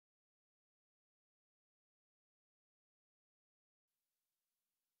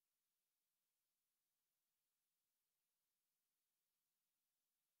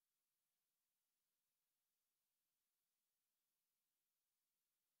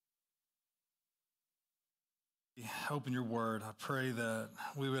Open your word. I pray that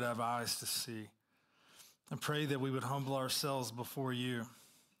we would have eyes to see. I pray that we would humble ourselves before you.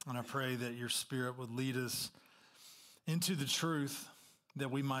 And I pray that your Spirit would lead us into the truth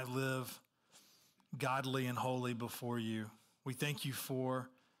that we might live godly and holy before you. We thank you for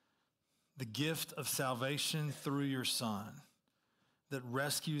the gift of salvation through your Son that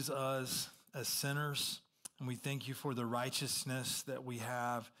rescues us as sinners. And we thank you for the righteousness that we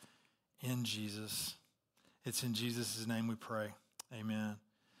have in Jesus. It's in Jesus' name we pray. Amen.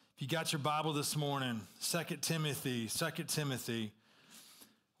 If you got your Bible this morning, 2 Timothy.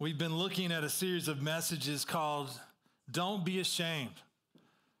 We've been looking at a series of messages called Don't Be Ashamed.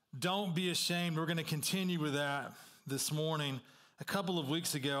 Don't be ashamed. We're going to continue with that this morning. A couple of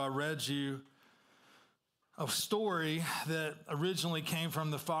weeks ago, I read you a story that originally came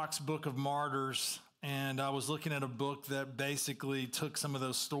from the Fox Book of Martyrs, and I was looking at a book that basically took some of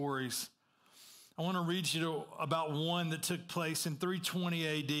those stories. I want to read you about one that took place in 320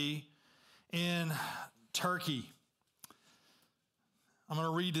 AD in Turkey. I'm going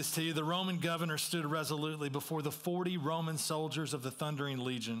to read this to you. The Roman governor stood resolutely before the 40 Roman soldiers of the Thundering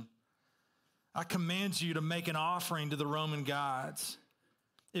Legion. I command you to make an offering to the Roman gods.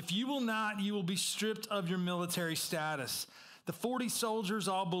 If you will not, you will be stripped of your military status. The 40 soldiers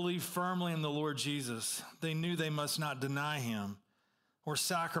all believed firmly in the Lord Jesus. They knew they must not deny him or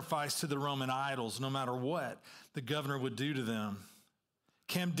sacrifice to the Roman idols, no matter what the governor would do to them.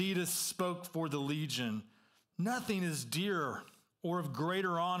 Camdidas spoke for the legion. Nothing is dearer or of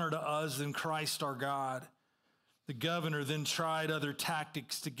greater honor to us than Christ our God. The governor then tried other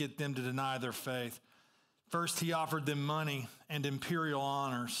tactics to get them to deny their faith. First, he offered them money and imperial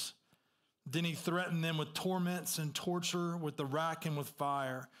honors. Then he threatened them with torments and torture, with the rack and with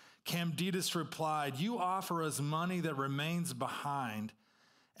fire. Camdidas replied, "You offer us money that remains behind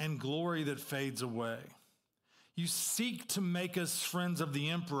and glory that fades away. You seek to make us friends of the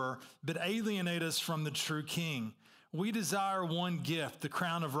emperor, but alienate us from the true king. We desire one gift, the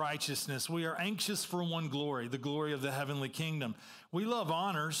crown of righteousness. We are anxious for one glory, the glory of the heavenly kingdom. We love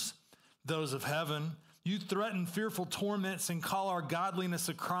honors, those of heaven. You threaten fearful torments and call our godliness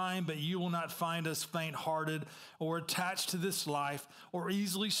a crime, but you will not find us faint-hearted or attached to this life or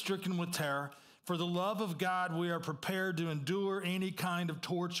easily stricken with terror. For the love of God, we are prepared to endure any kind of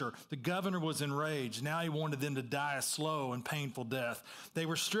torture." The governor was enraged. Now he wanted them to die a slow and painful death. They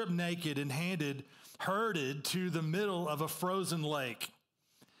were stripped naked and herded to the middle of a frozen lake.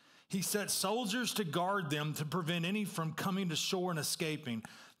 He set soldiers to guard them to prevent any from coming to shore and escaping.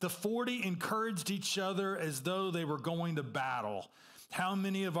 The 40 encouraged each other as though they were going to battle. How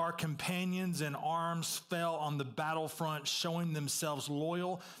many of our companions in arms fell on the battlefront, showing themselves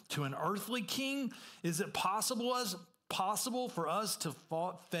loyal to an earthly king? Is it possible for us to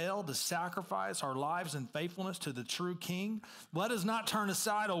fail to sacrifice our lives in faithfulness to the true king? Let us not turn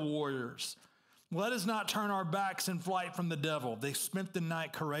aside, O warriors. Let us not turn our backs in flight from the devil. They spent the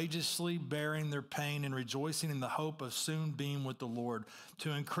night courageously bearing their pain and rejoicing in the hope of soon being with the Lord.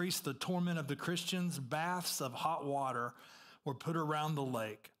 To increase the torment of the Christians, baths of hot water were put around the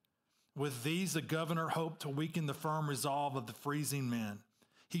lake. With these, the governor hoped to weaken the firm resolve of the freezing men.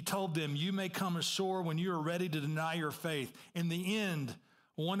 He told them, "You may come ashore when you are ready to deny your faith." In the end,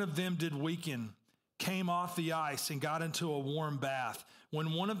 one of them did weaken, came off the ice and got into a warm bath.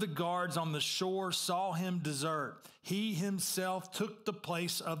 When one of the guards on the shore saw him desert, he himself took the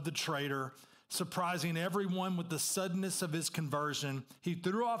place of the traitor, surprising everyone with the suddenness of his conversion. He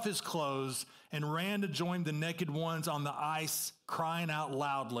threw off his clothes and ran to join the naked ones on the ice, crying out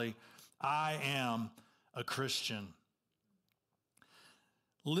loudly, "I am a Christian."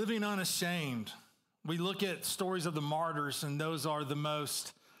 Living unashamed. We look at stories of the martyrs, and those are the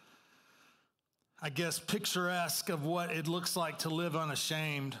most, picturesque of what it looks like to live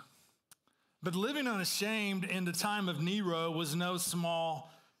unashamed. But living unashamed in the time of Nero was no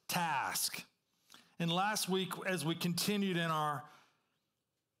small task. And last week, as we continued in our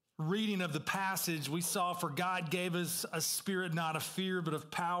reading of the passage, we saw, "For God gave us a spirit not of fear, but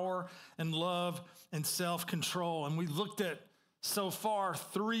of power and love and self-control." And we looked at, so far,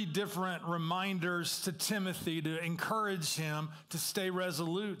 3 different reminders to Timothy to encourage him to stay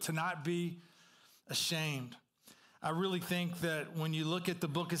resolute, to not be ashamed. I really think that when you look at the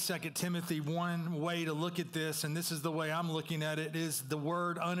book of 2 Timothy, one way to look at this, and this is the way I'm looking at it, is the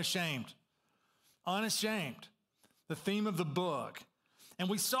word unashamed. Unashamed, the theme of the book. And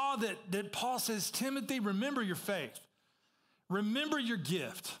we saw that Paul says, "Timothy, remember your faith. Remember your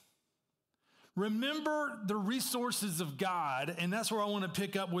gift. Remember the resources of God." And that's where I want to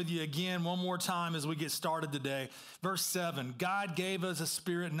pick up with you again one more time as we get started today. Verse 7, God gave us a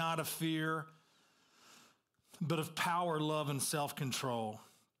spirit not of fear, but of power, love, and self-control.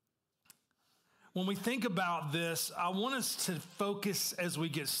 When we think about this, I want us to focus as we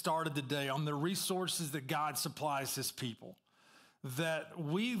get started today on the resources that God supplies his people. That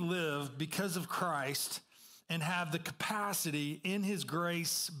we live because of Christ and have the capacity in his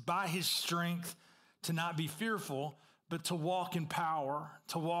grace, by his strength, to not be fearful, but to walk in power,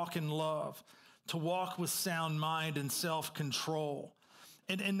 to walk in love, to walk with sound mind and self-control.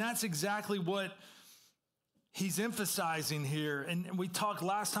 And that's exactly what he's emphasizing here. And we talked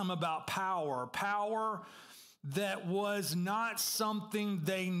last time about power that was not something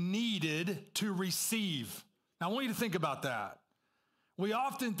they needed to receive. Now, I want you to think about that. We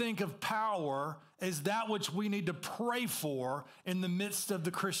often think of power as that which we need to pray for in the midst of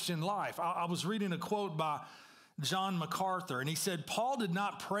the Christian life. I was reading a quote by John MacArthur, and he said, Paul did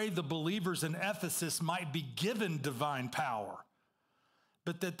not pray the believers in Ephesus might be given divine power,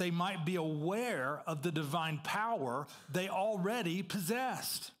 but that they might be aware of the divine power they already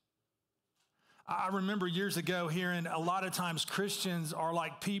possessed. I remember years ago hearing a lot of times Christians are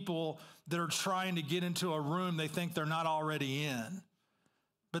like people that are trying to get into a room they think they're not already in,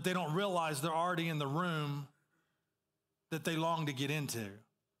 but they don't realize they're already in the room that they long to get into.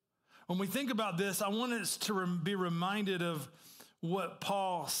 When we think about this, I want us to be reminded of what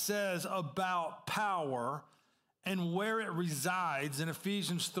Paul says about power and where it resides in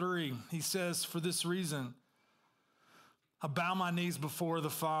Ephesians 3. He says, for this reason, I bow my knees before the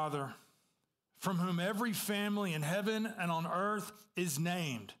Father, from whom every family in heaven and on earth is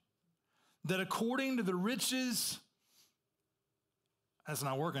named, that according to the riches, that's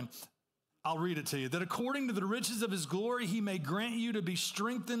not working, I'll read it to you, that according to the riches of his glory, he may grant you to be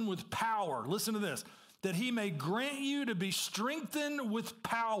strengthened with power. Listen to this, that he may grant you to be strengthened with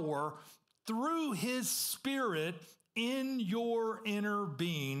power through his Spirit in your inner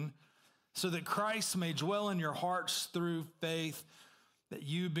being, so that Christ may dwell in your hearts through faith, that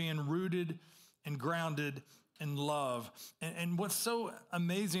you being rooted and grounded in love. And what's so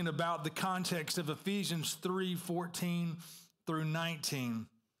amazing about the context of Ephesians 3:14 through 19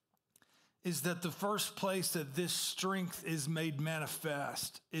 is that the first place that this strength is made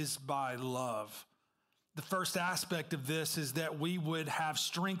manifest is by love. The first aspect of this is that we would have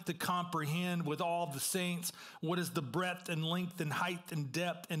strength to comprehend with all the saints what is the breadth and length and height and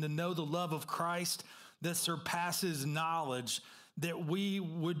depth, and to know the love of Christ that surpasses knowledge, that we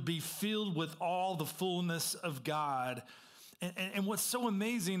would be filled with all the fullness of God. And what's so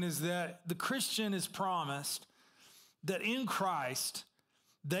amazing is that the Christian is promised that in Christ,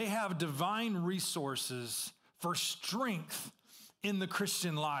 they have divine resources for strength in the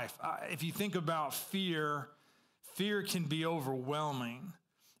Christian life. If you think about fear can be overwhelming.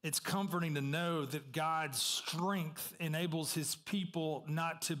 It's comforting to know that God's strength enables his people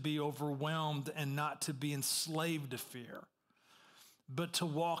not to be overwhelmed and not to be enslaved to fear, but to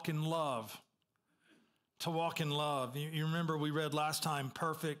walk in love. To walk in love. You remember we read last time,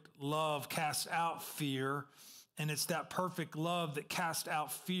 perfect love casts out fear. And it's that perfect love that casts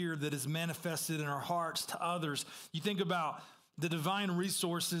out fear that is manifested in our hearts to others. You think about the divine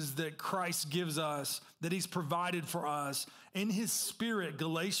resources that Christ gives us, that he's provided for us. In his Spirit,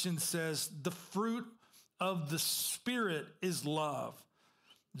 Galatians says, the fruit of the Spirit is love,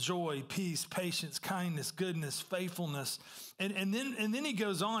 joy, peace, patience, kindness, goodness, faithfulness. And then he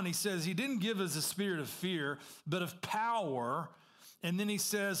goes on, he says, he didn't give us a spirit of fear, but of power. And then he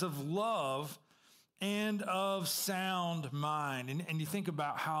says of love and of sound mind. And you think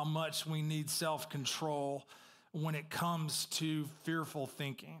about how much we need self-control when it comes to fearful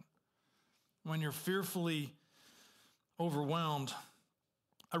thinking. When you're fearfully overwhelmed.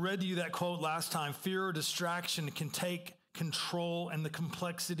 I read to you that quote last time, fear or distraction can take control and the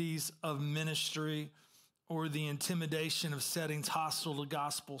complexities of ministry or the intimidation of settings hostile to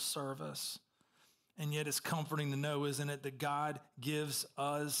gospel service. And yet it's comforting to know, isn't it, that God gives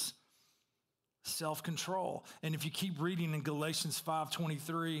us self-control. And if you keep reading in Galatians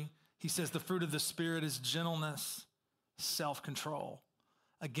 5:23, he says the fruit of the Spirit is gentleness, self-control.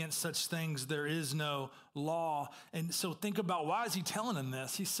 Against such things there is no law. And so think about, why is he telling them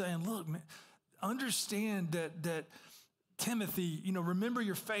this? He's saying, look, man, understand that Timothy, remember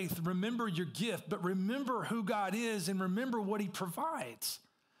your faith, remember your gift, but remember who God is and remember what he provides.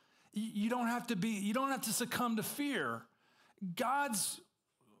 You don't have to succumb to fear. God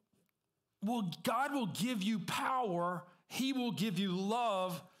will give you power. He will give you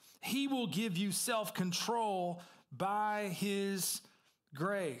love. He will give you self-control by his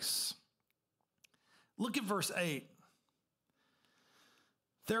grace. Look at verse 8.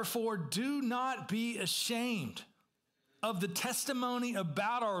 Therefore, do not be ashamed of the testimony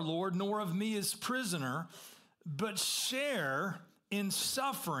about our Lord, nor of me as prisoner, but share in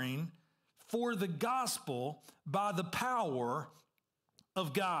suffering for the gospel by the power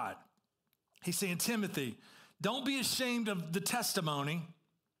of God. He's saying, Timothy, don't be ashamed of the testimony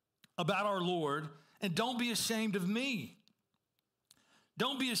about our Lord, and don't be ashamed of me.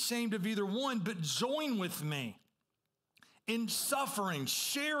 Don't be ashamed of either one, but join with me in suffering,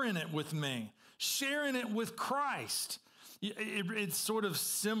 sharing it with me, sharing it with Christ. It's sort of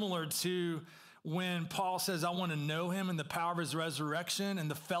similar to when Paul says, I want to know him and the power of his resurrection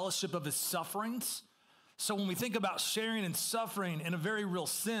and the fellowship of his sufferings. So when we think about sharing and suffering in a very real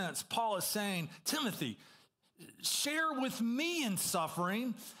sense, Paul is saying, Timothy, share with me in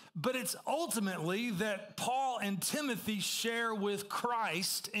suffering, but it's ultimately that Paul and Timothy share with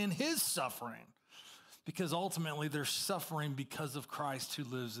Christ in his suffering, because ultimately they're suffering because of Christ who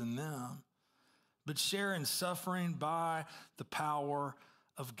lives in them. But share in suffering by the power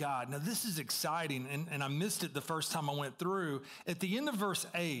of God. Now, this is exciting, and I missed it the first time I went through. At the end of verse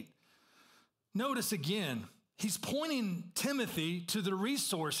 8, notice again, he's pointing Timothy to the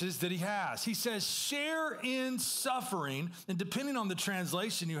resources that he has. He says, share in suffering. And depending on the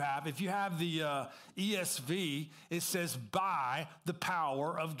translation you have, if you have the ESV, it says by the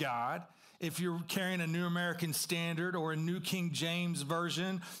power of God. If you're carrying a New American Standard or a New King James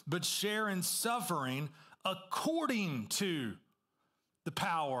Version, but share in suffering according to the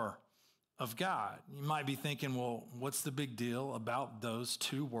power of God. You might be thinking, well, what's the big deal about those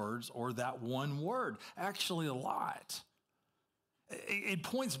two words or that one word? Actually, a lot. It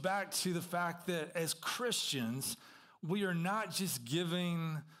points back to the fact that as Christians, we are not just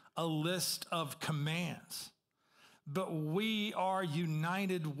giving a list of commands, but we are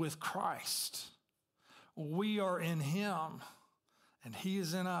united with Christ. We are in him, and he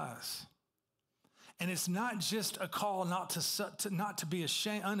is in us. And it's not just a call not to be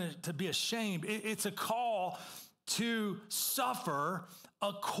ashamed. It's a call to suffer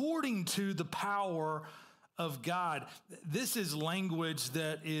according to the power of God. This is language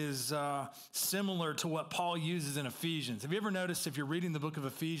that is similar to what Paul uses in Ephesians. Have you ever noticed if you're reading the book of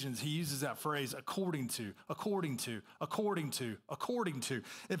Ephesians, he uses that phrase, according to, according to, according to, according to.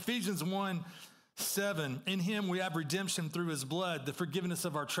 Ephesians 1:7, in him we have redemption through his blood, the forgiveness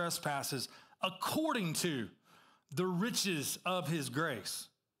of our trespasses, according to the riches of his grace.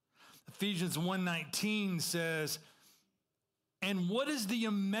 Ephesians 1:19 says, and what is the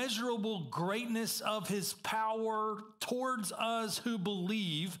immeasurable greatness of his power towards us who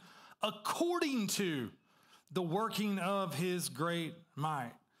believe, according to the working of his great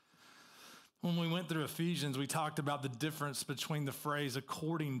might? When we went through Ephesians, we talked about the difference between the phrase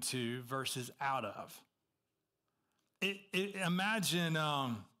according to versus out of. Imagine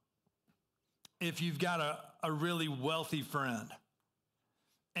if you've got a really wealthy friend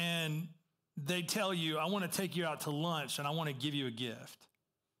and they tell you, I want to take you out to lunch and I want to give you a gift.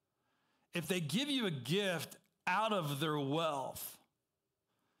 If they give you a gift out of their wealth,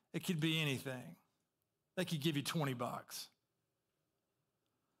 it could be anything. They could give you $20.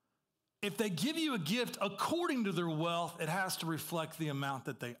 If they give you a gift according to their wealth, it has to reflect the amount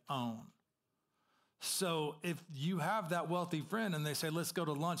that they own. So if you have that wealthy friend and they say, let's go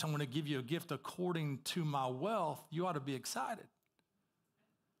to lunch, I'm going to give you a gift according to my wealth, you ought to be excited,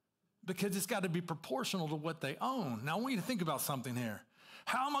 because it's got to be proportional to what they own. Now, I want you to think about something here.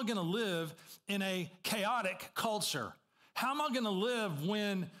 How am I going to live in a chaotic culture? How am I going to live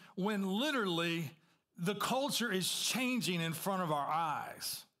when literally the culture is changing in front of our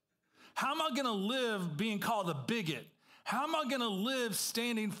eyes? How am I going to live being called a bigot? How am I going to live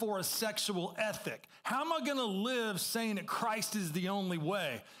standing for a sexual ethic? How am I going to live saying that Christ is the only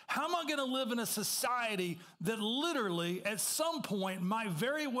way? How am I going to live in a society that literally at some point might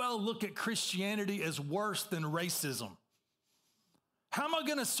very well look at Christianity as worse than racism? How am I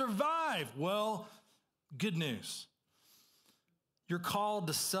going to survive? Well, good news. You're called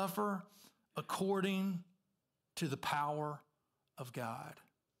to suffer according to the power of God.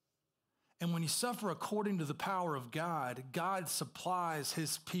 And when you suffer according to the power of God, God supplies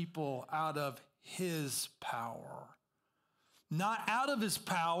his people out of his power. Not out of his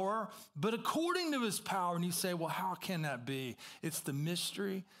power, but according to his power. And you say, well, how can that be? It's the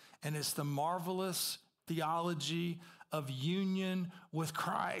mystery and it's the marvelous theology of union with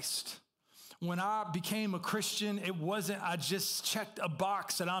Christ. When I became a Christian, it wasn't I just checked a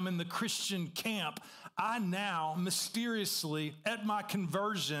box that I'm in the Christian camp. I now mysteriously, at my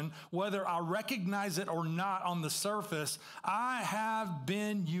conversion, whether I recognize it or not on the surface, I have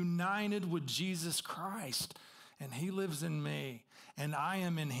been united with Jesus Christ, and he lives in me, and I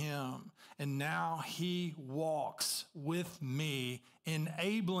am in him, and now he walks with me in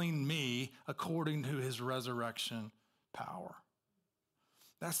enabling me according to his resurrection power.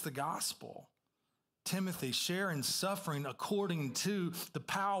 That's the gospel. Timothy, share in suffering according to the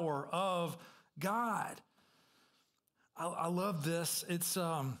power of God. I love this. It's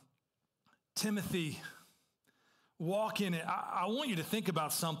Timothy, walk in it. I want you to think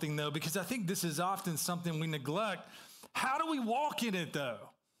about something, though, because I think this is often something we neglect. How do we walk in it, though?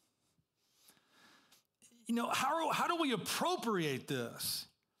 You know, how do we appropriate this?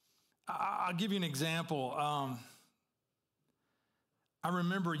 I'll give you an example. I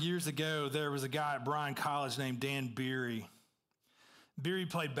remember years ago, there was a guy at Bryan College named Dan Beery. Beery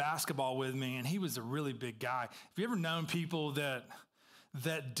played basketball with me, and he was a really big guy. Have you ever known people that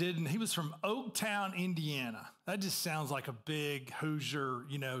didn't? He was from Oaktown, Indiana. That just sounds like a big Hoosier,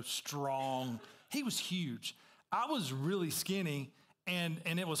 strong. He was huge. I was really skinny, and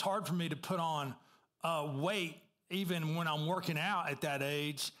it was hard for me to put on weight even when I'm working out at that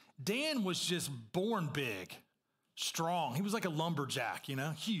age. Dan was just born big. Strong. He was like a lumberjack,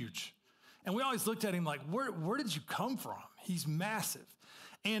 huge. And we always looked at him like, where did you come from? He's massive.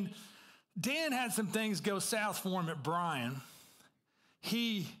 And Dan had some things go south for him at Bryan.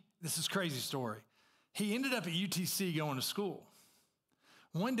 This is a crazy story. He ended up at UTC going to school.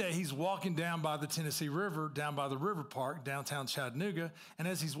 One day he's walking down by the Tennessee River, down by the river park, downtown Chattanooga. And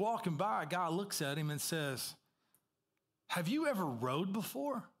as he's walking by, a guy looks at him and says, "Have you ever rowed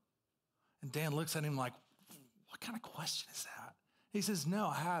before?" And Dan looks at him like, "What kind of question is that?" He says, "No,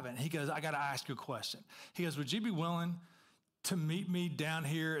 I haven't." He goes, "I got to ask you a question." He goes, "Would you be willing to meet me down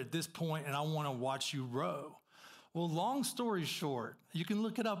here at this point, and I want to watch you row?" Well, long story short, you can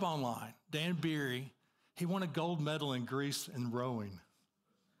look it up online. Dan Beery, he won a gold medal in Greece in rowing.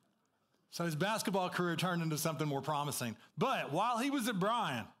 So his basketball career turned into something more promising. But while he was at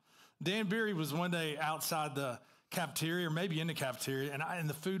Bryan, Dan Beery was one day outside the cafeteria, or maybe in the cafeteria, and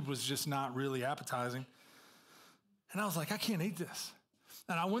the food was just not really appetizing. And I was like, I can't eat this.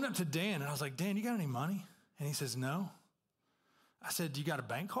 And I went up to Dan, and I was like, "Dan, you got any money?" And he says, "No." I said, "Do you got a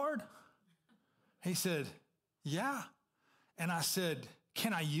bank card?" He said, "Yeah." And I said,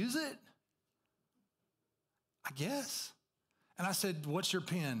 "Can I use it?" "I guess." And I said, "What's your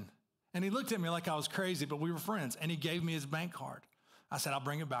PIN?" And he looked at me like I was crazy, but we were friends. And he gave me his bank card. I said, "I'll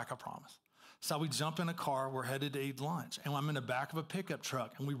bring it back, I promise." So we jump in a car. We're headed to eat lunch. And I'm in the back of a pickup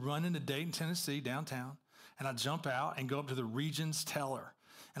truck. And we run into Dayton, Tennessee, downtown. And I jump out and go up to the Regions teller.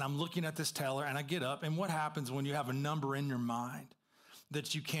 And I'm looking at this teller, and I get up. And what happens when you have a number in your mind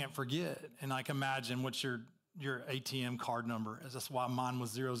that you can't forget? And imagine what your ATM card number is. That's why mine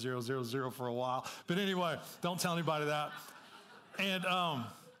was 0000 for a while. But anyway, don't tell anybody that. And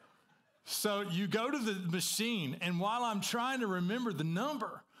so you go to the machine, and while I'm trying to remember the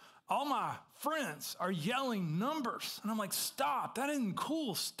number, all my friends are yelling numbers. And I'm like, "Stop, that isn't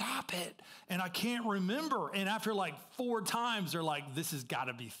cool, stop it." And I can't remember. And after like 4 times, they're like, "This has got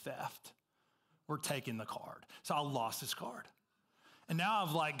to be theft. We're taking the card." So I lost his card. And now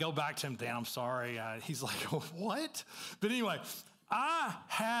I've go back to him, "Dan, I'm sorry." He's like, "What?" But anyway, I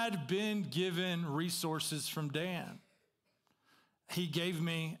had been given resources from Dan. He gave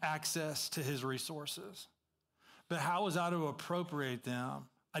me access to his resources. But how was I to appropriate them?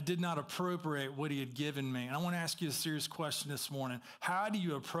 I did not appropriate what he had given me. And I want to ask you a serious question this morning. How do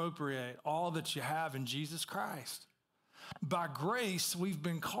you appropriate all that you have in Jesus Christ? By grace, we've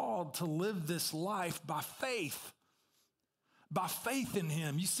been called to live this life by faith. By faith in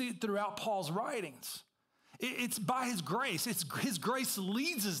him. You see it throughout Paul's writings. It's by his grace. His grace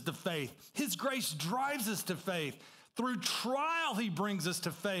leads us to faith. His grace drives us to faith. Through trial, he brings us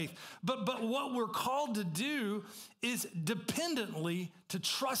to faith. But what we're called to do is dependently to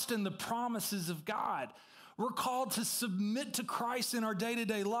trust in the promises of God. We're called to submit to Christ in our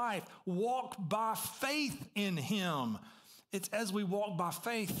day-to-day life, walk by faith in him. It's as we walk by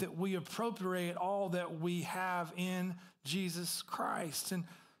faith that we appropriate all that we have in Jesus Christ. And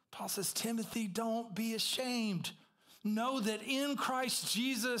Paul says, "Timothy, don't be ashamed. Know that in Christ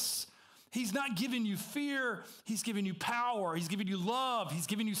Jesus, he's not giving you fear. He's giving you power. He's giving you love. He's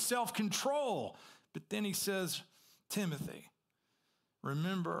giving you self-control." But then he says, "Timothy,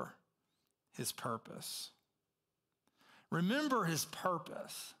 remember his purpose." Remember his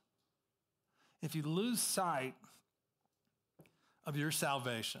purpose. If you lose sight of your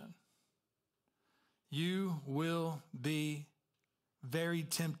salvation, you will be very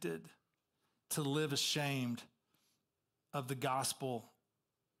tempted to live ashamed of the gospel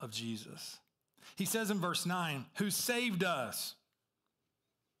of Jesus. He says in verse 9, "Who saved us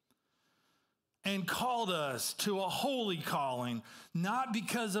and called us to a holy calling, not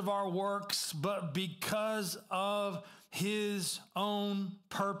because of our works, but because of his own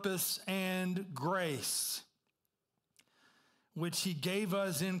purpose and grace, which he gave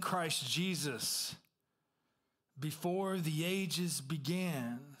us in Christ Jesus before the ages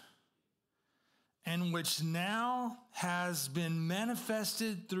began, and which now has been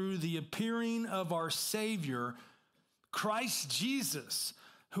manifested through the appearing of our Savior, Christ Jesus,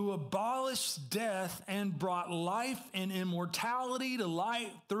 who abolished death and brought life and immortality to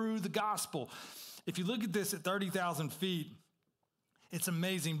light through the gospel. If you look at this at 30,000 feet, it's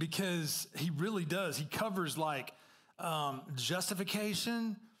amazing because he really does. He covers like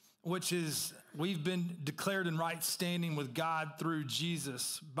justification, which is we've been declared in right standing with God through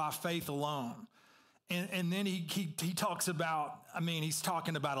Jesus by faith alone. And then he talks about, he's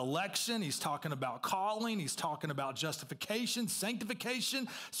talking about election, he's talking about calling, he's talking about justification, sanctification.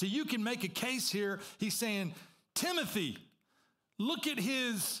 So you can make a case here. He's saying, Timothy, look at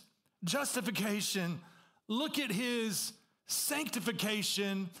his justification, look at his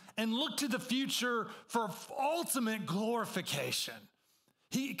sanctification, and look to the future for ultimate glorification.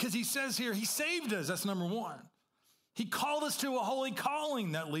 Because he says here, he saved us, that's number one. He called us to a holy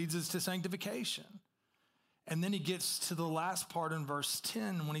calling that leads us to sanctification. And then he gets to the last part in verse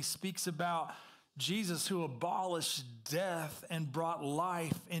 10 when he speaks about Jesus who abolished death and brought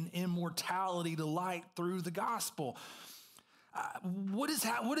life and immortality to light through the gospel. What is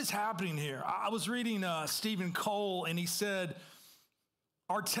happening here? I was reading Stephen Cole, and he said,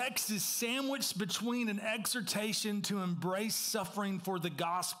 our text is sandwiched between an exhortation to embrace suffering for the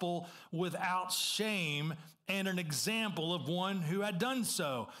gospel without shame and an example of one who had done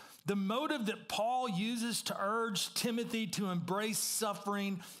so. The motive that Paul uses to urge Timothy to embrace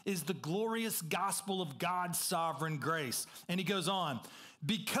suffering is the glorious gospel of God's sovereign grace. And he goes on,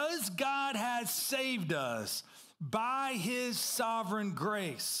 because God has saved us by his sovereign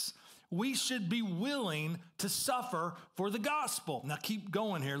grace, we should be willing to suffer for the gospel. Now keep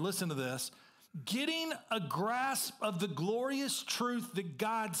going here. Listen to this. Getting a grasp of the glorious truth that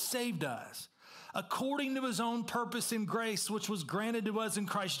God saved us according to his own purpose and grace, which was granted to us in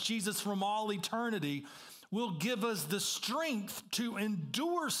Christ Jesus from all eternity, will give us the strength to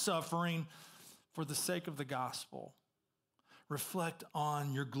endure suffering for the sake of the gospel. Reflect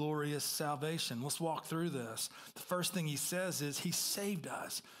on your glorious salvation. Let's walk through this. The first thing he says is he saved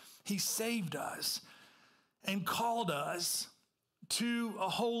us. He saved us and called us to a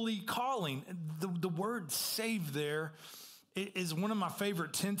holy calling. The word saved there is one of my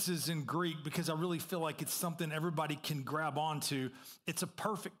favorite tenses in Greek because I really feel like it's something everybody can grab onto. It's a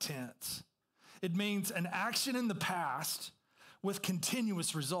perfect tense. It means an action in the past with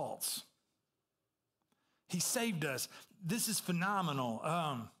continuous results. He saved us. This is phenomenal.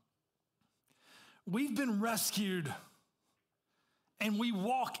 We've been rescued, and we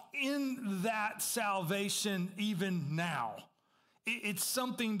walk in that salvation even now. It's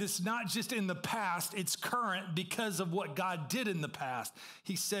something that's not just in the past, it's current because of what God did in the past.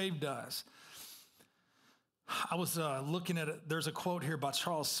 He saved us. I was looking at it. There's a quote here by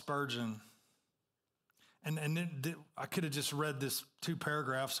Charles Spurgeon. And I could have just read this 2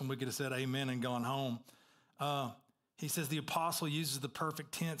 paragraphs and we could have said amen and gone home. He says, the apostle uses the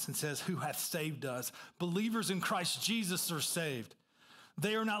perfect tense and says, who hath saved us? Believers in Christ Jesus are saved.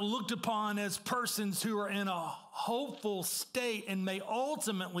 They are not looked upon as persons who are in a hopeful state and may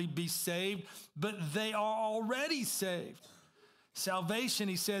ultimately be saved, but they are already saved. Salvation,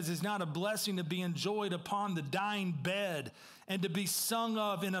 he says, is not a blessing to be enjoyed upon the dying bed and to be sung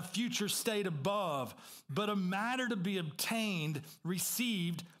of in a future state above, but a matter to be obtained,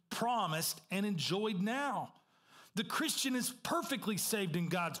 received, promised, and enjoyed now. The Christian is perfectly saved in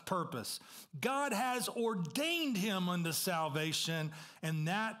God's purpose. God has ordained him unto salvation, and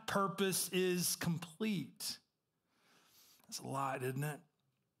that purpose is complete. That's a lot, isn't it?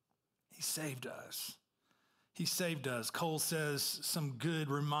 He saved us. He saved us. Cole says some good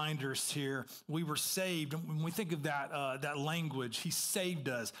reminders here. We were saved. And when we think of that language, he saved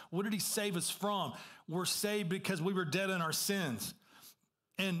us. What did he save us from? We're saved because we were dead in our sins.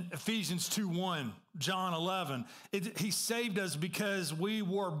 In Ephesians 2:1, John 11, he saved us because we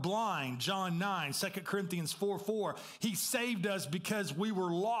were blind. John 9, 2 Corinthians 4:4. He saved us because we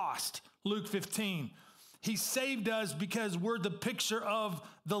were lost. Luke 15. He saved us because we're the picture of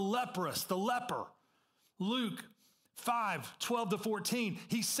the leprous, the leper. Luke 5:12-14.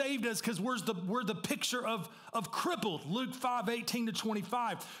 He saved us because we're the picture of crippled. Luke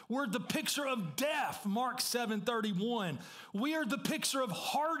 5:18-25. We're the picture of deaf. Mark 7:31. We are the picture of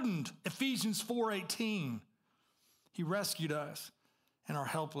hardened. Ephesians 4:18. He rescued us in our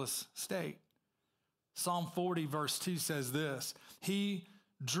helpless state. Psalm 40 verse 2 says this. He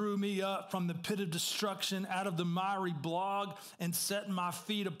drew me up from the pit of destruction, out of the miry bog, and set my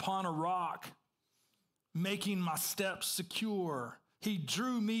feet upon a rock, making my steps secure. He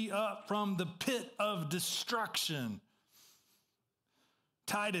drew me up from the pit of destruction.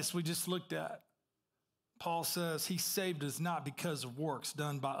 Titus, we just looked at. Paul says he saved us not because of works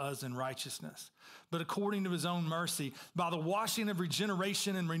done by us in righteousness, but according to his own mercy, by the washing of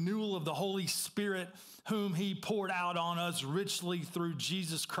regeneration and renewal of the Holy Spirit, whom he poured out on us richly through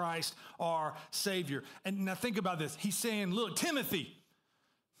Jesus Christ, our Savior. And now think about this. He's saying, look, Timothy,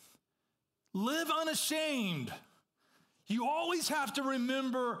 live unashamed. You always have to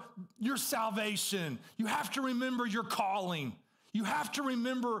remember your salvation. You have to remember your calling. You have to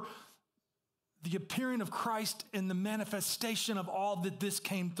remember the appearing of Christ and the manifestation of all that this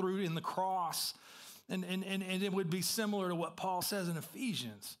came through in the cross. And it would be similar to what Paul says in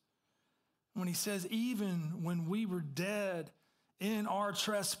Ephesians when he says, even when we were dead in our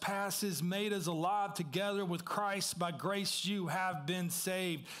trespasses, made us alive together with Christ. By grace you have been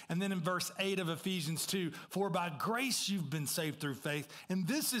saved. And then in verse 8 of Ephesians 2, for by grace you've been saved through faith. And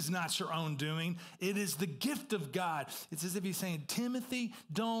this is not your own doing. It is the gift of God. It's as if he's saying, Timothy,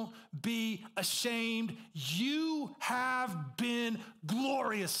 don't be ashamed. You have been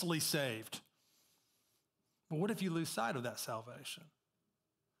gloriously saved. But what if you lose sight of that salvation?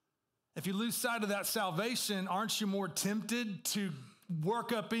 If you lose sight of that salvation, aren't you more tempted to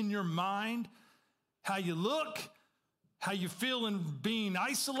work up in your mind how you look, how you feel in being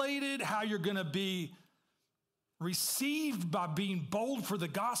isolated, how you're going to be received by being bold for the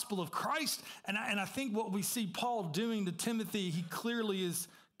gospel of Christ? And I think what we see Paul doing to Timothy, he clearly is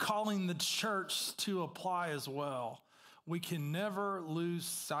calling the church to apply as well. We can never lose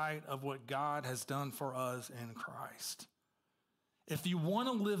sight of what God has done for us in Christ. If you want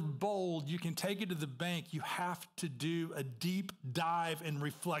to live bold, you can take it to the bank. You have to do a deep dive and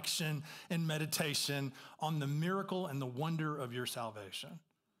reflection and meditation on the miracle and the wonder of your salvation.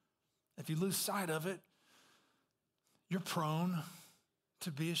 If you lose sight of it, you're prone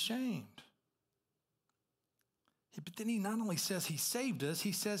to be ashamed. But then he not only says he saved us,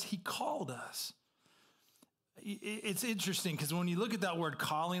 he says he called us. It's interesting because when you look at that word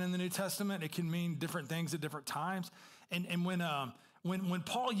calling in the New Testament, it can mean different things at different times. And when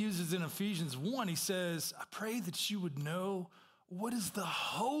Paul uses in Ephesians 1, he says, I pray that you would know what is the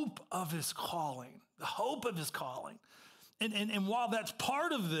hope of his calling, the hope of his calling. And while that's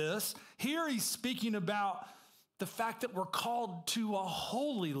part of this, here he's speaking about the fact that we're called to a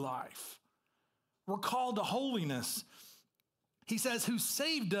holy life. We're called to holiness. He says, who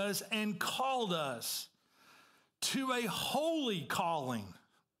saved us and called us to a holy calling.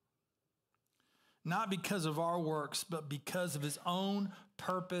 Not because of our works, but because of his own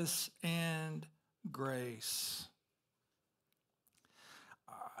purpose and grace.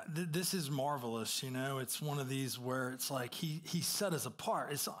 This is marvelous, you know. It's one of these where it's like he set us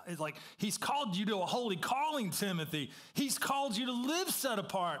apart. It's like he's called you to a holy calling, Timothy. He's called you to live set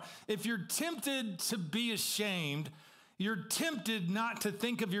apart. If you're tempted to be ashamed, you're tempted not to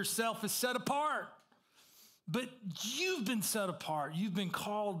think of yourself as set apart. But you've been set apart. You've been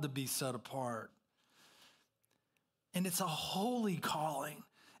called to be set apart. And it's a holy calling.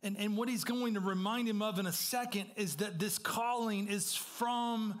 And what he's going to remind him of in a second is that this calling is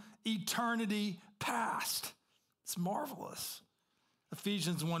from eternity past. It's marvelous.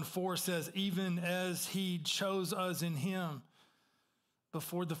 Ephesians 1:4 says, even as he chose us in him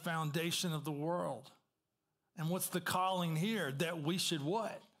before the foundation of the world. And what's the calling here? That we should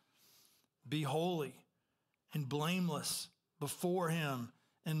what? Be holy and blameless before him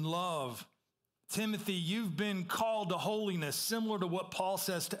in love. Timothy, you've been called to holiness, similar to what Paul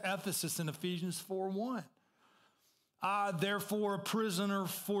says to Ephesus in Ephesians 4:1. I, therefore, a prisoner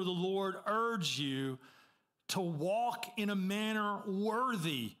for the Lord, urge you to walk in a manner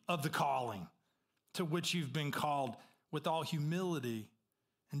worthy of the calling to which you've been called, with all humility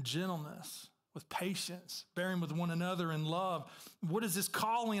and gentleness, with patience, bearing with one another in love. What is this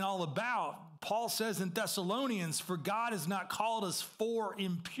calling all about? Paul says in Thessalonians, for God has not called us for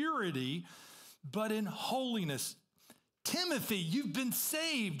impurity, but in holiness. Timothy, you've been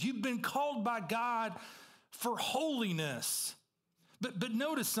saved. You've been called by God for holiness. But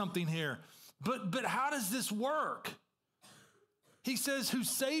notice something here. But how does this work? He says, who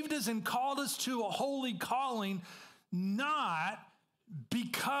saved us and called us to a holy calling, not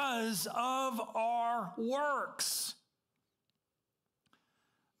because of our works,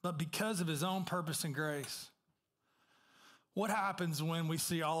 but because of his own purpose and grace. What happens when we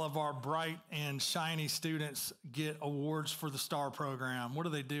see all of our bright and shiny students get awards for the STAR program? What do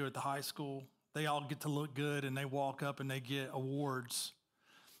they do at the high school? They all get to look good and they walk up and they get awards.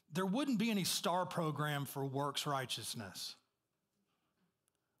 there wouldn't be any star program for works righteousness,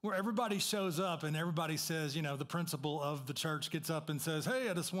 where everybody shows up and everybody says, the principal of the church gets up and says, hey,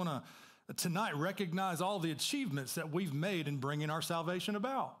 I just want to tonight recognize all the achievements that we've made in bringing our salvation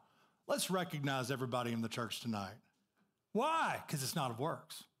about. Let's recognize everybody in the church tonight. Why? Because it's not of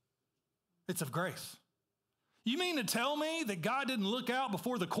works. It's of grace. You mean to tell me that God didn't look out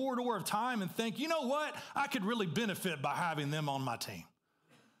before the corridor of time and think, you know what? I could really benefit by having them on my team.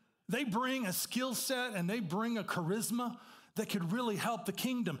 They bring a skill set and they bring a charisma that could really help the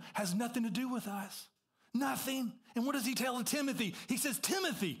kingdom. Has nothing to do with us. Nothing. And what does he tell Timothy? He says,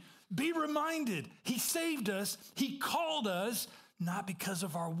 Timothy, be reminded, he saved us. He called us, not because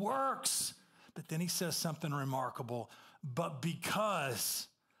of our works. But then he says something remarkable, but because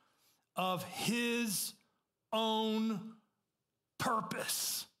of his own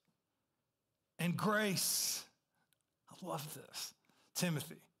purpose and grace. I love this.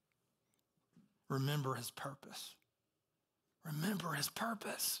 Timothy, remember his purpose. Remember his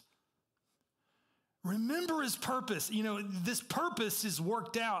purpose. Remember his purpose. This purpose is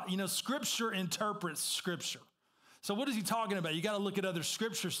worked out. Scripture interprets Scripture. So what is he talking about? You got to look at other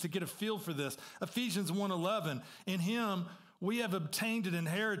scriptures to get a feel for this. Ephesians 1:11, in him we have obtained an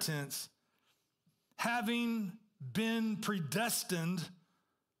inheritance, having been predestined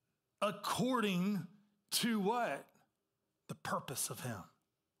according to what? The purpose of him,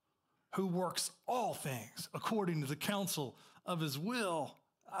 who works all things according to the counsel of his will.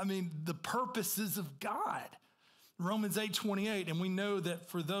 The purposes of God. Romans 8:28, and we know that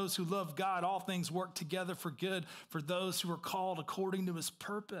for those who love God, all things work together for good, for those who are called according to his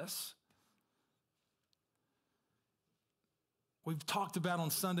purpose. We've talked about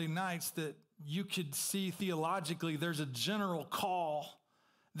on Sunday nights that you could see theologically there's a general call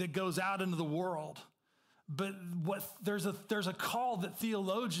that goes out into the world. But there's a call that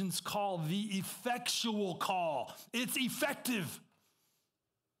theologians call the effectual call. It's effective.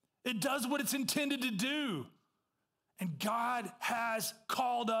 It does what it's intended to do. And God has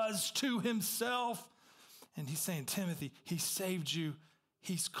called us to himself. And he's saying, Timothy, he saved you.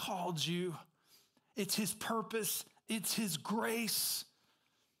 He's called you. It's his purpose. It's his grace.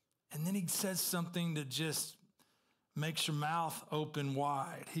 And then he says something that just makes your mouth open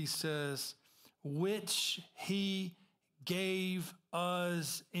wide. He says, which he gave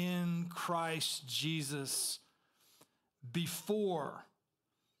us in Christ Jesus before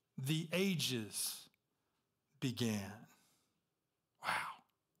the ages began. Wow.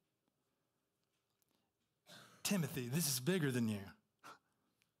 Timothy, this is bigger than you.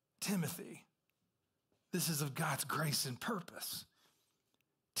 Timothy, this is of God's grace and purpose.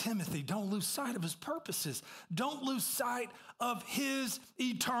 Timothy, don't lose sight of his purposes. Don't lose sight of his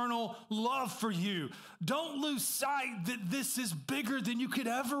eternal love for you. Don't lose sight that this is bigger than you could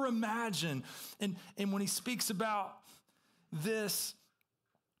ever imagine. And when he speaks about this,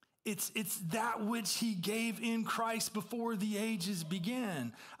 it's that which he gave in Christ before the ages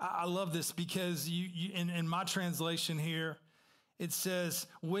began. I love this because in my translation here, it says,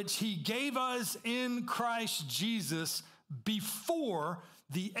 which he gave us in Christ Jesus before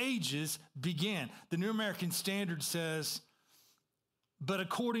the ages began. The New American Standard says, but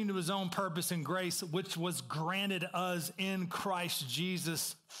according to his own purpose and grace, which was granted us in Christ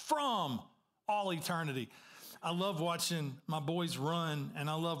Jesus from all eternity. I love watching my boys run, and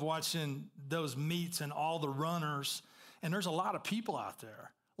I love watching those meets and all the runners. And there's a lot of people out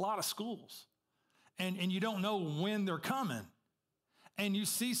there, a lot of schools. And you don't know when they're coming. And you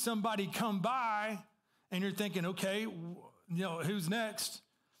see somebody come by, and you're thinking, okay, who's next?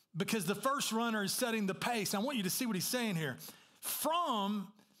 Because the first runner is setting the pace. I want you to see what he's saying here. From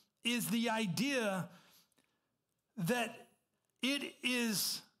is the idea that it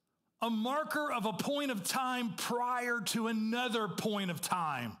is a marker of a point of time prior to another point of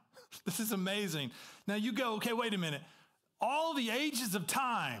time. This is amazing. Now you go, okay, wait a minute. All the ages of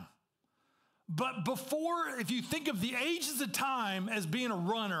time. But before, if you think of the ages of time as being a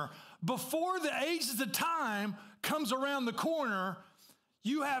runner, before the ages of time comes around the corner,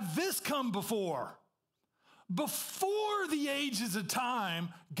 you have this come before. Before the ages of time,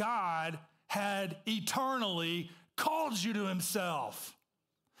 God had eternally called you to himself.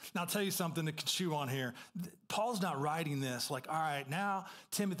 Now, I'll tell you something to chew on here. Paul's not writing this like, all right, now,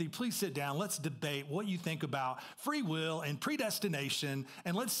 Timothy, please sit down. Let's debate what you think about free will and predestination,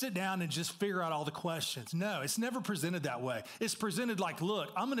 and let's sit down and just figure out all the questions. No, it's never presented that way. It's presented like,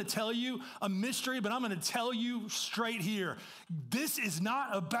 look, I'm going to tell you a mystery, but I'm going to tell you straight here. This is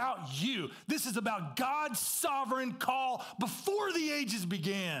not about you. This is about God's sovereign call before the ages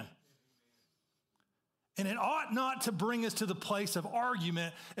began. And it ought not to bring us to the place of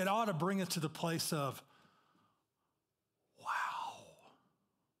argument. It ought to bring us to the place of, wow.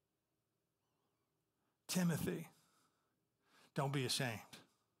 Timothy, don't be ashamed.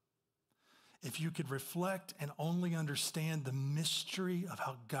 If you could reflect and only understand the mystery of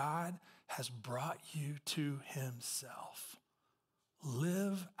how God has brought you to himself,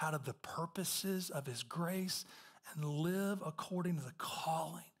 live out of the purposes of his grace and live according to the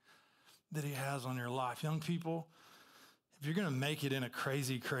calling that he has on your life. Young people, if you're going to make it in a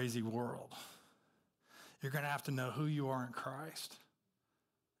crazy, crazy world, you're going to have to know who you are in Christ,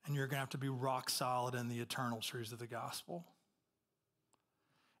 and you're going to have to be rock solid in the eternal truths of the gospel.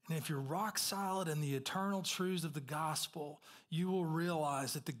 And if you're rock solid in the eternal truths of the gospel, you will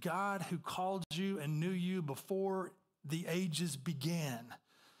realize that the God who called you and knew you before the ages began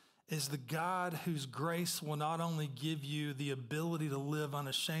is the God whose grace will not only give you the ability to live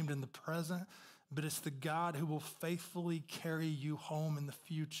unashamed in the present, but it's the God who will faithfully carry you home in the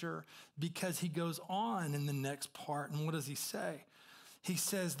future, because he goes on in the next part. And what does he say? He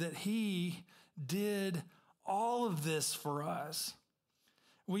says that he did all of this for us.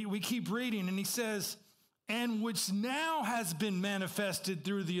 We keep reading, and he says, and which now has been manifested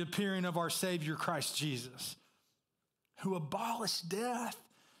through the appearing of our Savior Christ Jesus, who abolished death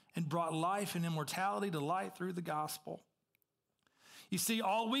and brought life and immortality to light through the gospel. You see,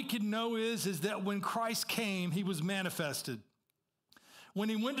 all we can know is that when Christ came, he was manifested. When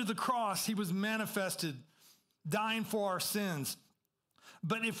he went to the cross, he was manifested, dying for our sins.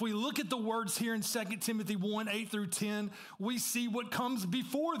 But if we look at the words here in 2 Timothy 1, 8 through 10, we see what comes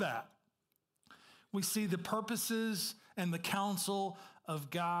before that. We see the purposes and the counsel of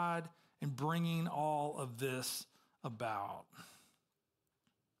God in bringing all of this about.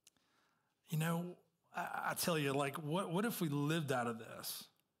 You know, I tell you, like, what if we lived out of this?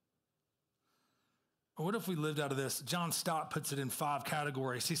 What if we lived out of this? John Stott puts it in 5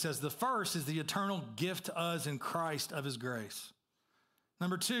 categories. He says the first is the eternal gift to us in Christ of his grace.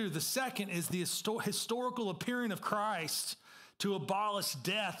 Number 2, the second is the historical appearing of Christ to abolish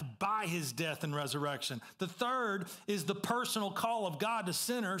death by his death and resurrection. The third is the personal call of God to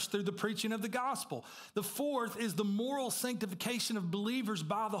sinners through the preaching of the gospel. The fourth is the moral sanctification of believers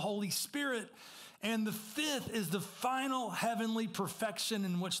by the Holy Spirit. And the fifth is the final heavenly perfection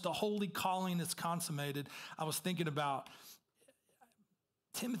in which the holy calling is consummated. I was thinking about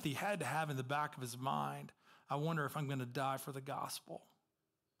Timothy had to have in the back of his mind, I wonder if I'm going to die for the gospel.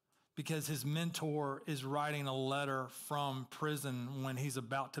 Because his mentor is writing a letter from prison when he's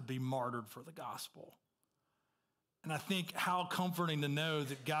about to be martyred for the gospel. And I think how comforting to know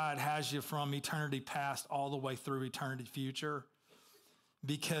that God has you from eternity past all the way through eternity future,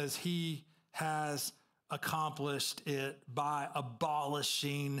 because he has accomplished it by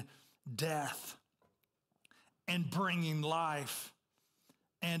abolishing death and bringing life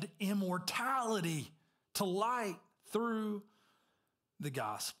and immortality to light through the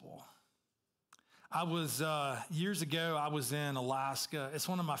gospel. I was, years ago, I was in Alaska. It's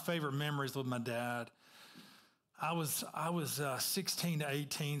one of my favorite memories with my dad. I was 16 to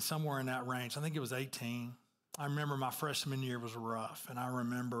 18, somewhere in that range. I think it was 18. I remember my freshman year was rough. And I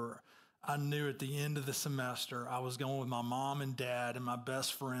remember I knew at the end of the semester, I was going with my mom and dad and my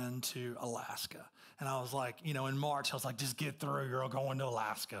best friend to Alaska. And I was like, you know, in March, I was like, just get through. You're going to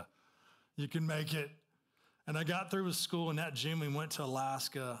Alaska. You can make it. And I got through with school, and that June we went to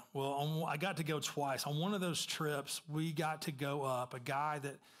Alaska. Well, I got to go twice. On one of those trips, we got to go up. A guy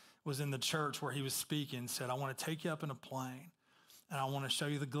that was in the church where he was speaking said, I want to take you up in a plane, and I want to show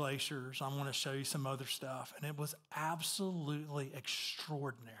you the glaciers. I want to show you some other stuff. And it was absolutely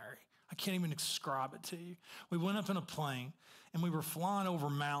extraordinary. I can't even describe it to you. We went up in a plane, and we were flying over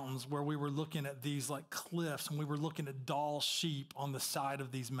mountains where we were looking at these like cliffs, and we were looking at Dall sheep on the side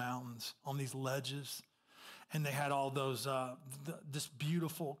of these mountains, on these ledges. And they had all those, this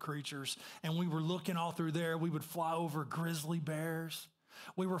beautiful creatures. And we were looking all through there. We would fly over grizzly bears.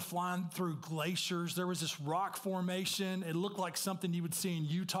 We were flying through glaciers. There was this rock formation. It looked like something you would see in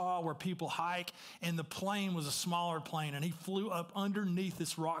Utah where people hike. And the plane was a smaller plane. And he flew up underneath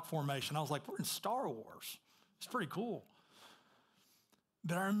this rock formation. I was like, we're in Star Wars. It's pretty cool.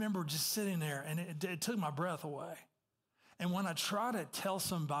 But I remember just sitting there, and it took my breath away. And when I try to tell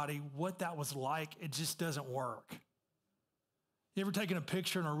somebody what that was like, it just doesn't work. You ever taken a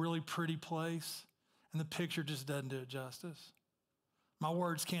picture in a really pretty place and the picture just doesn't do it justice? My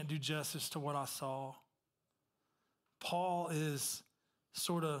words can't do justice to what I saw. Paul is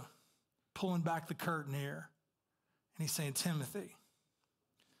sort of pulling back the curtain here, and he's saying, Timothy,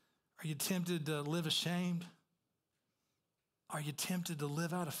 are you tempted to live ashamed? Are you tempted to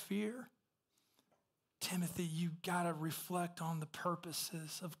live out of fear? Timothy, you got to reflect on the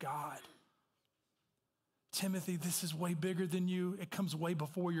purposes of God. Timothy, this is way bigger than you. It comes way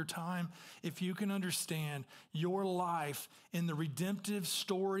before your time. If you can understand your life in the redemptive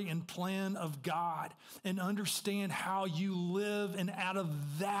story and plan of God and understand how you live, and out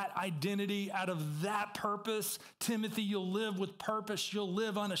of that identity, out of that purpose, Timothy, you'll live with purpose. You'll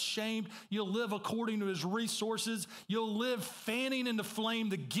live unashamed. You'll live according to his resources. You'll live fanning into flame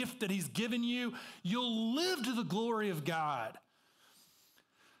the gift that he's given you. You'll live to the glory of God.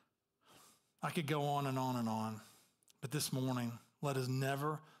 I could go on and on and on, but this morning, let us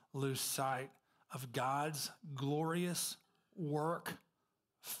never lose sight of God's glorious work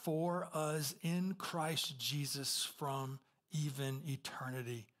for us in Christ Jesus from even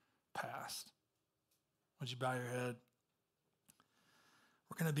eternity past. Would you bow your head?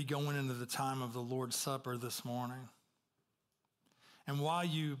 We're going to be going into the time of the Lord's Supper this morning. And while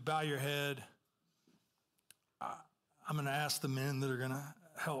you bow your head, I'm going to ask the men that are going to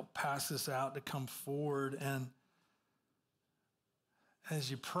help pass this out to come forward. And as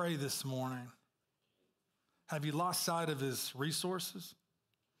you pray this morning, have you lost sight of his resources?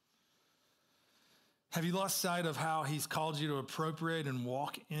 Have you lost sight of how he's called you to appropriate and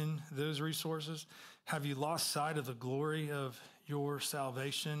walk in those resources? Have you lost sight of the glory of your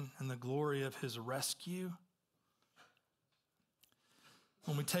salvation and the glory of his rescue?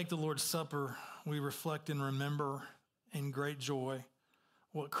 When we take the Lord's Supper, we reflect and remember in great joy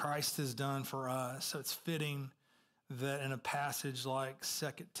what Christ has done for us. So it's fitting that in a passage like 2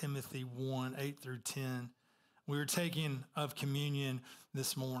 Timothy 1, 8 through 10, we were taking of communion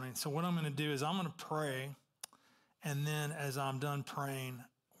this morning. So what I'm going to do is I'm going to pray, and then as I'm done praying,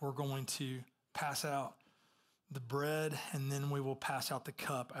 we're going to pass out the bread, and then we will pass out the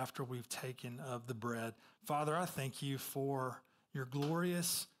cup after we've taken of the bread. Father, I thank you for your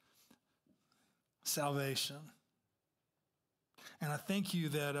glorious salvation. And I thank you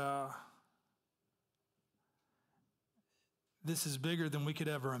that this is bigger than we could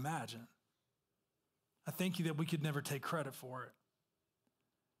ever imagine. I thank you that we could never take credit for it.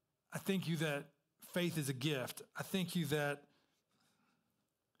 I thank you that faith is a gift. I thank you that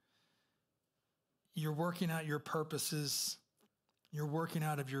you're working out your purposes. You're working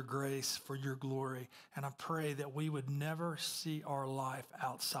out of your grace for your glory. And I pray that we would never see our life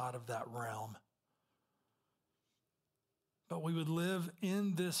outside of that realm. But we would live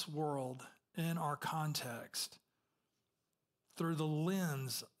in this world, in our context, through the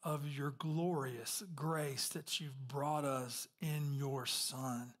lens of your glorious grace that you've brought us in your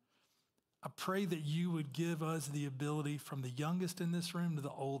Son. I pray that you would give us the ability, from the youngest in this room to the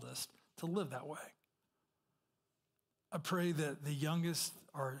oldest, to live that way. I pray that the youngest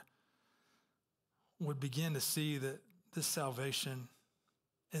would begin to see that this salvation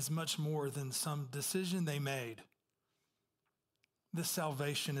is much more than some decision they made. This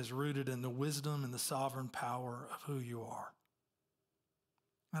salvation is rooted in the wisdom and the sovereign power of who you are.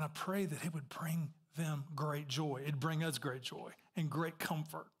 And I pray that it would bring them great joy. It'd bring us great joy and great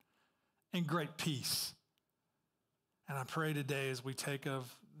comfort and great peace. And I pray today as we take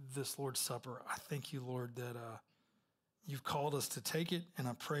of this Lord's Supper, I thank you, Lord, that you've called us to take it. And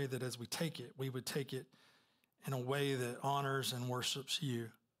I pray that as we take it, we would take it in a way that honors and worships you.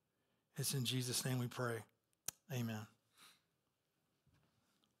 It's in Jesus' name we pray. Amen.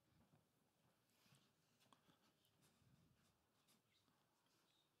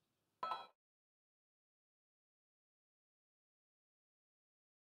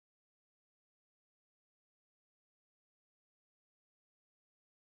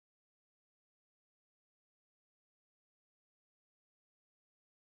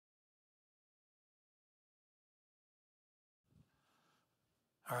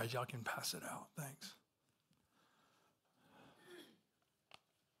 All right, y'all can pass it out. Thanks.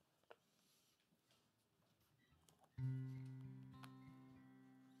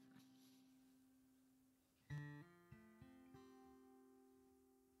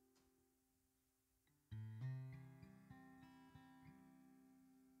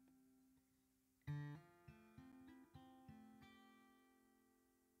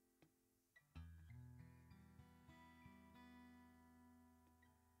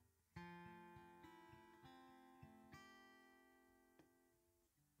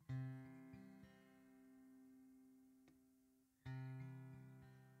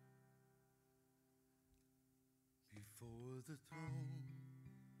 Before the throne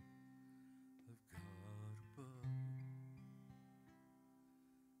of God above,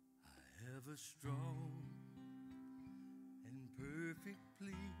 I have a strong and perfect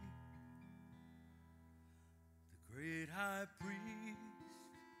plea. The great high priest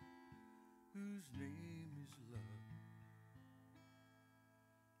whose name is love,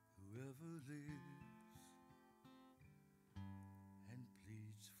 whoever lives and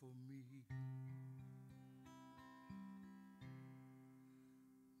pleads for me.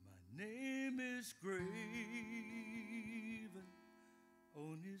 My name is graven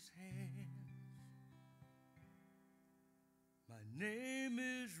on his hands. My name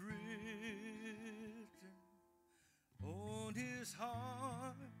is written on his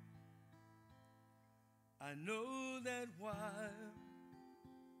heart. I know that while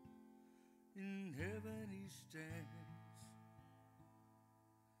in heaven he stands,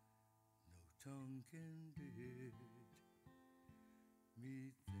 no tongue can bid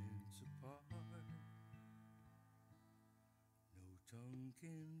me thence apart. No tongue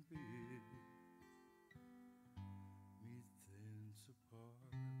can bid me thence apart.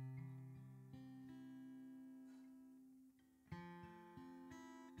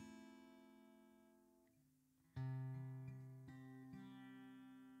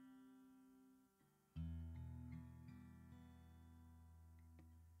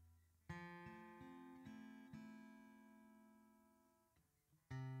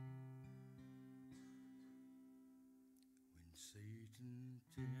 When Satan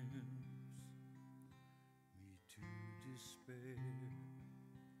tempts me to despair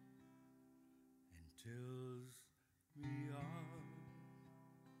and tells me of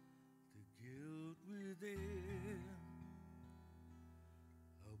the guilt within,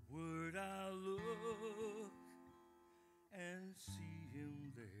 upward I look and see him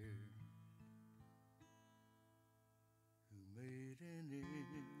there, who made an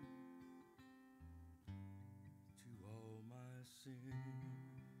end to all my sin.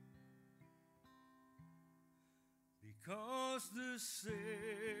 Because the sinless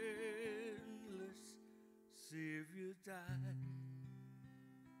Savior died,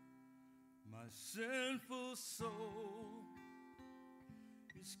 my sinful soul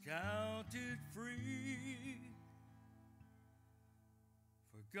is counted free.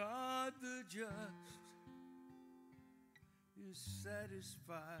 For God the just is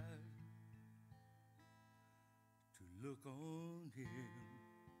satisfied to look on him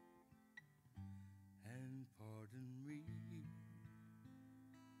and pardon me.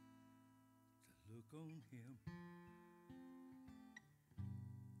 To look on him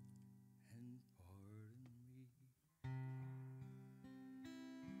and pardon me.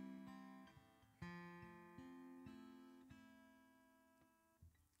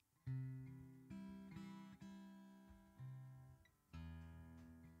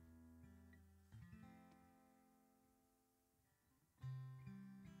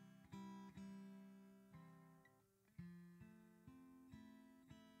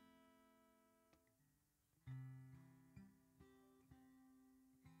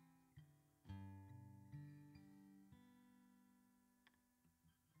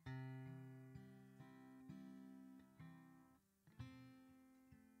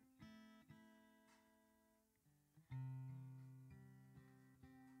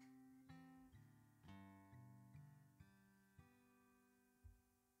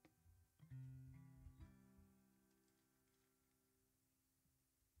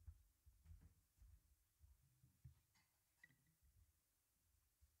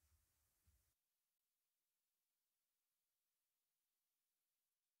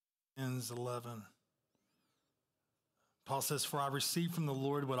 Ends 11. Paul says, "For I received from the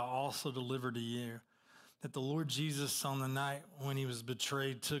Lord what I also delivered to you, that the Lord Jesus on the night when he was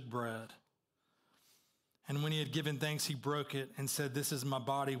betrayed took bread. And when he had given thanks, he broke it and said, 'This is my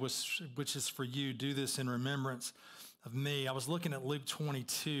body, which is for you. Do this in remembrance of me.'" I was looking at Luke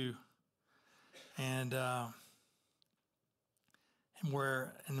 22, and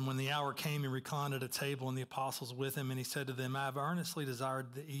when the hour came, he reclined at a table and the apostles with him, and he said to them, "I have earnestly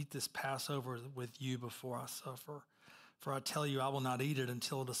desired to eat this Passover with you before I suffer. For I tell you, I will not eat it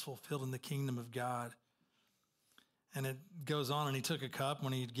until it is fulfilled in the kingdom of God." And it goes on, and he took a cup.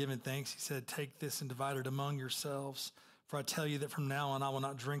 When he had given thanks, he said, "Take this and divide it among yourselves. For I tell you that from now on I will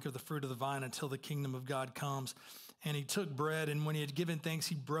not drink of the fruit of the vine until the kingdom of God comes." And he took bread, and when he had given thanks,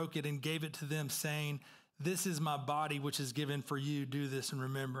 he broke it and gave it to them, saying, "This is my body, which is given for you. Do this in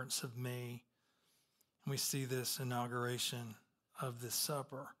remembrance of me." And we see this inauguration of this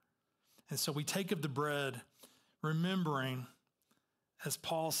supper. And so we take of the bread, remembering, as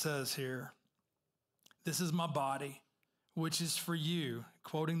Paul says here, "This is my body, which is for you,"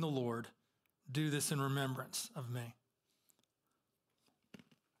 quoting the Lord. "Do this in remembrance of me."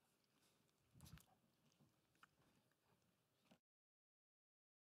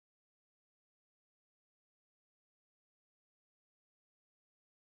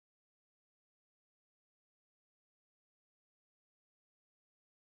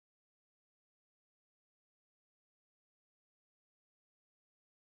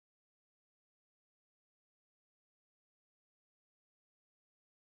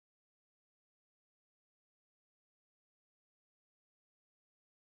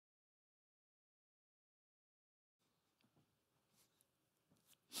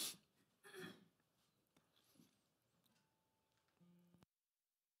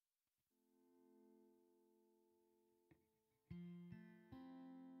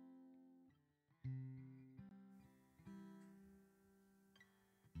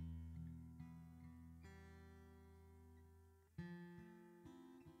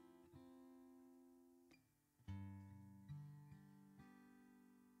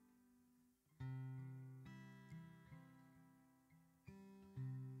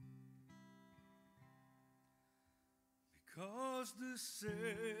 'cause the sinless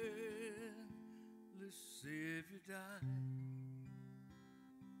Savior died,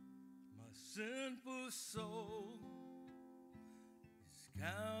 my sinful soul is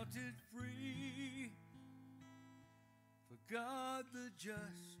counted free. For God the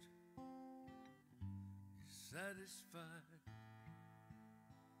just is satisfied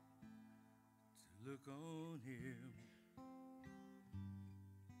to look on him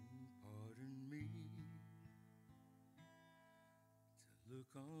and pardon me, to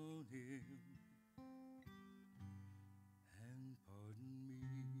look on him and pardon me.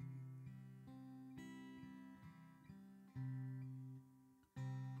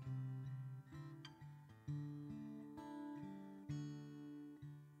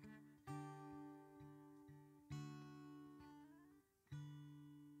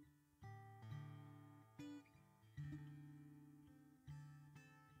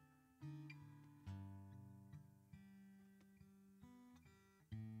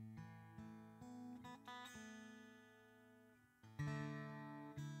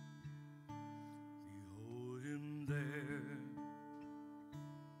 Behold him there,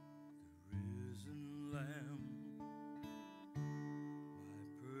 the risen Lamb, my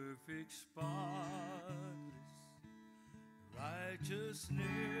perfect spotless righteousness,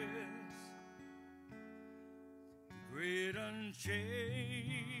 the great unchangeable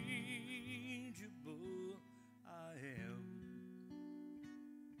I am,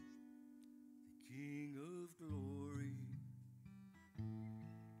 the King of glory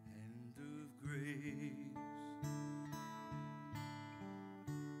and of grace.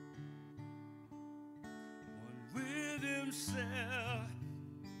 One with himself,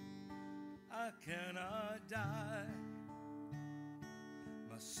 I cannot die.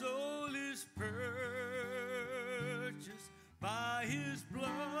 My soul is purchased by his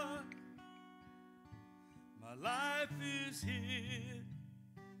blood. My life is hid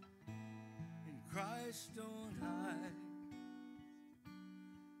in Christ on high,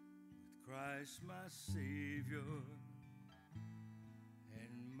 with Christ my Savior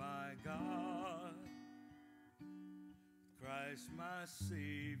and my God, with Christ my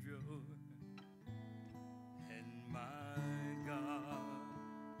Savior and my God.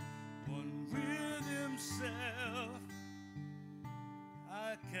 One with himself,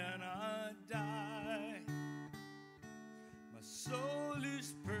 I cannot die. My soul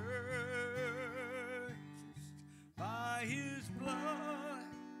is purchased by his blood.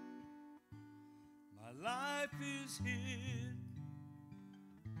 My life is hid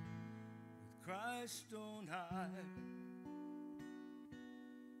with Christ on high,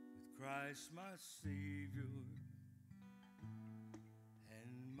 with Christ my Savior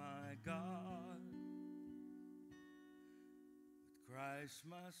and my God, with Christ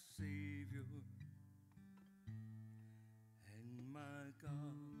my Savior and my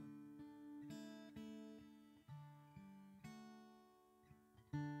God.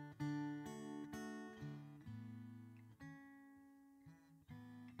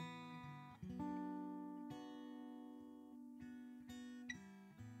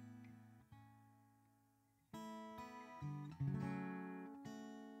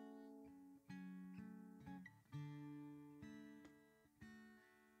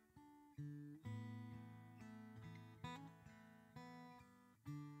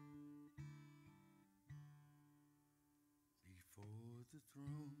 Before the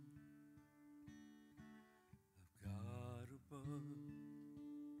throne of God above,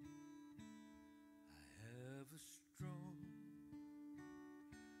 I have a strong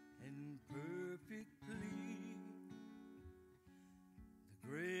and perfect plea. The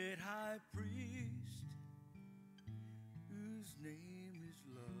great high priest, whose name is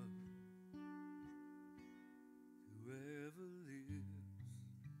love, whoever lives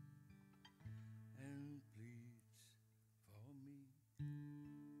and pleads for me.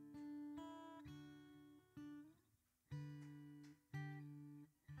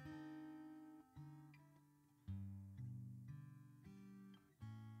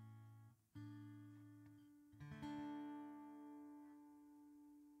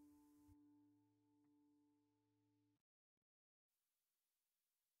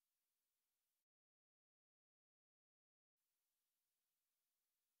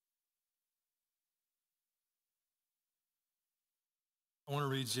 I want to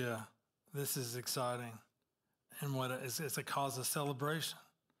read you. This is exciting, and it's a cause of celebration,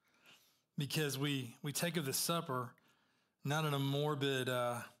 because we take of the supper not in a morbid.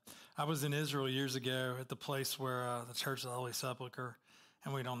 I was in Israel years ago at the place where the Church of the Holy Sepulchre,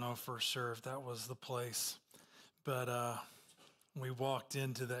 and we don't know for sure if that was the place, but we walked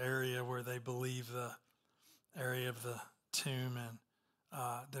into the area where they believe the area of the tomb, and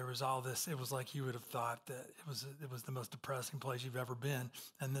there was all this. It was like you would have thought that it was the most depressing place you've ever been.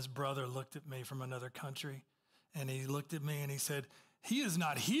 And this brother looked at me from another country, and he looked at me and he said, "He is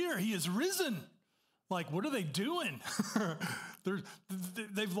not here. He is risen." Like, what are they doing?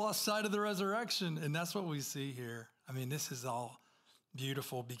 They've lost sight of the resurrection, and that's what we see here. I mean, this is all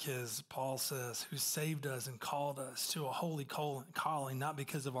beautiful because Paul says, "Who saved us and called us to a holy calling, not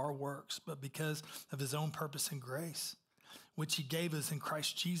because of our works, but because of his own purpose and grace, which he gave us in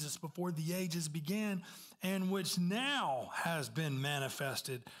Christ Jesus before the ages began, and which now has been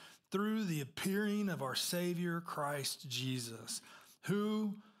manifested through the appearing of our Savior, Christ Jesus,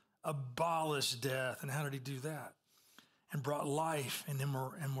 who abolished death." And how did he do that? "And brought life and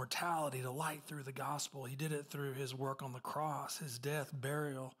immortality to light through the gospel." He did it through his work on the cross, his death,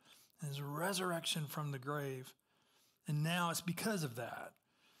 burial, and his resurrection from the grave. And now it's because of that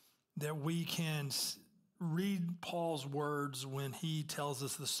we can read Paul's words when he tells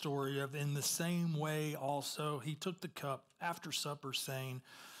us the story of, "In the same way also he took the cup after supper, saying,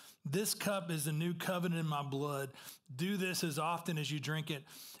 'This cup is the new covenant in my blood. Do this as often as you drink it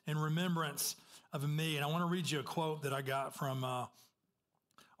in remembrance of me.'" And I want to read you a quote that I got from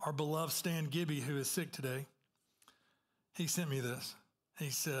our beloved Stan Gibby, who is sick today. He sent me this. He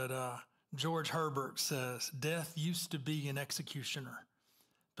said, George Herbert says, "Death used to be an executioner,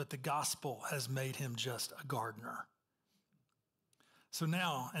 but the gospel has made him just a gardener." So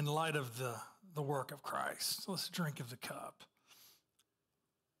now, in light of the work of Christ, let's drink of the cup.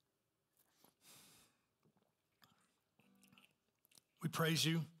 We praise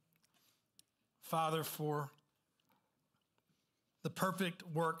you, Father, for the perfect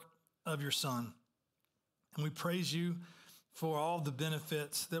work of your Son. And we praise you for all the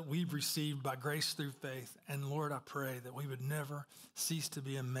benefits that we've received by grace through faith. And Lord, I pray that we would never cease to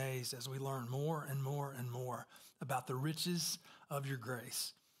be amazed as we learn more and more and more about the riches of your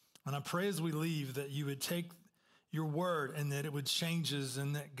grace. And I pray as we leave that you would take your word and that it would change us,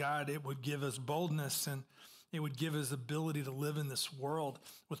 and that, God, it would give us boldness, and it would give us ability to live in this world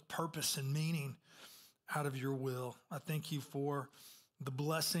with purpose and meaning out of your will. I thank you for the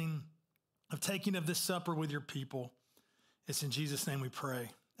blessing of taking of this supper with your people. It's in Jesus' name we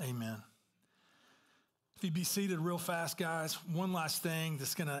pray. Amen. If you'd be seated real fast, guys. One last thing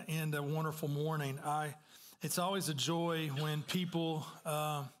that's going to end a wonderful morning. It's always a joy when people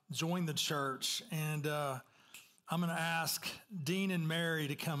join the church. And I'm going to ask Dean and Mary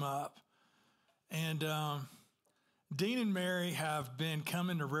to come up. And Dean and Mary have been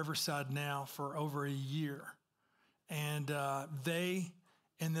coming to Riverside now for over a year. And they,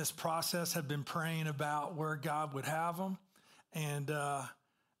 in this process, have been praying about where God would have them. And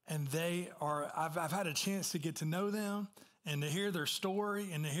they are, I've had a chance to get to know them and to hear their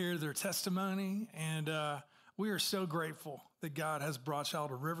story and to hear their testimony. And we are so grateful that God has brought y'all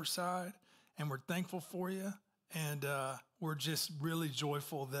to Riverside, and we're thankful for you. And we're just really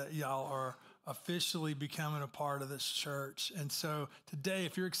joyful that y'all are officially becoming a part of this church. And so today,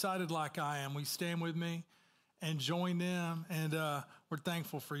 if you're excited like I am, will you stand with me and join them? And we're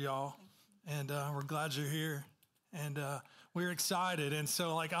thankful for y'all. And we're glad you're here. And we're excited. And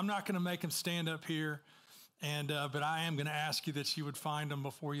so, I'm not going to make them stand up here, but I am going to ask you that you would find them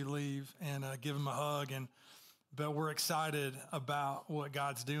before you leave and give them a hug. But we're excited about what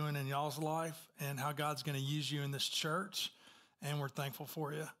God's doing in y'all's life and how God's going to use you in this church. And we're thankful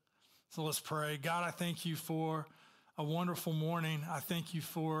for you. So let's pray. God, I thank you for a wonderful morning. I thank you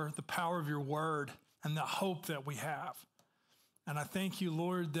for the power of your word and the hope that we have. And I thank you,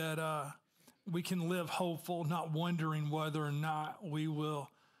 Lord, that we can live hopeful, not wondering whether or not we will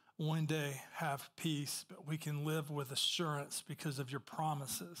one day have peace, but we can live with assurance because of your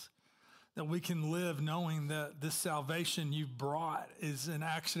promises. That we can live knowing that this salvation you've brought is an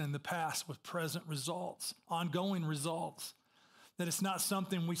action in the past with present results, ongoing results. That it's not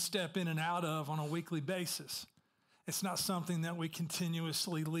something we step in and out of on a weekly basis. It's not something that we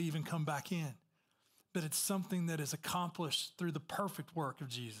continuously leave and come back in. But it's something that is accomplished through the perfect work of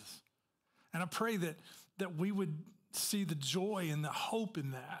Jesus. And I pray that we would see the joy and the hope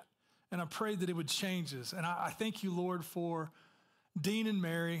in that. And I pray that it would change us. And I thank you, Lord, for Dean and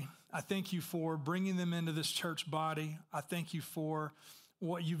Mary. I thank you for bringing them into this church body. I thank you for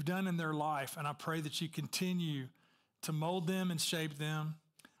what you've done in their life. And I pray that you continue to mold them and shape them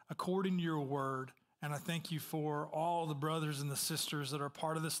according to your word. And I thank you for all the brothers and the sisters that are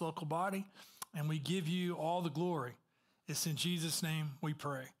part of this local body. And we give you all the glory. It's in Jesus' name we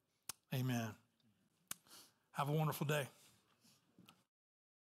pray. Amen. Have a wonderful day.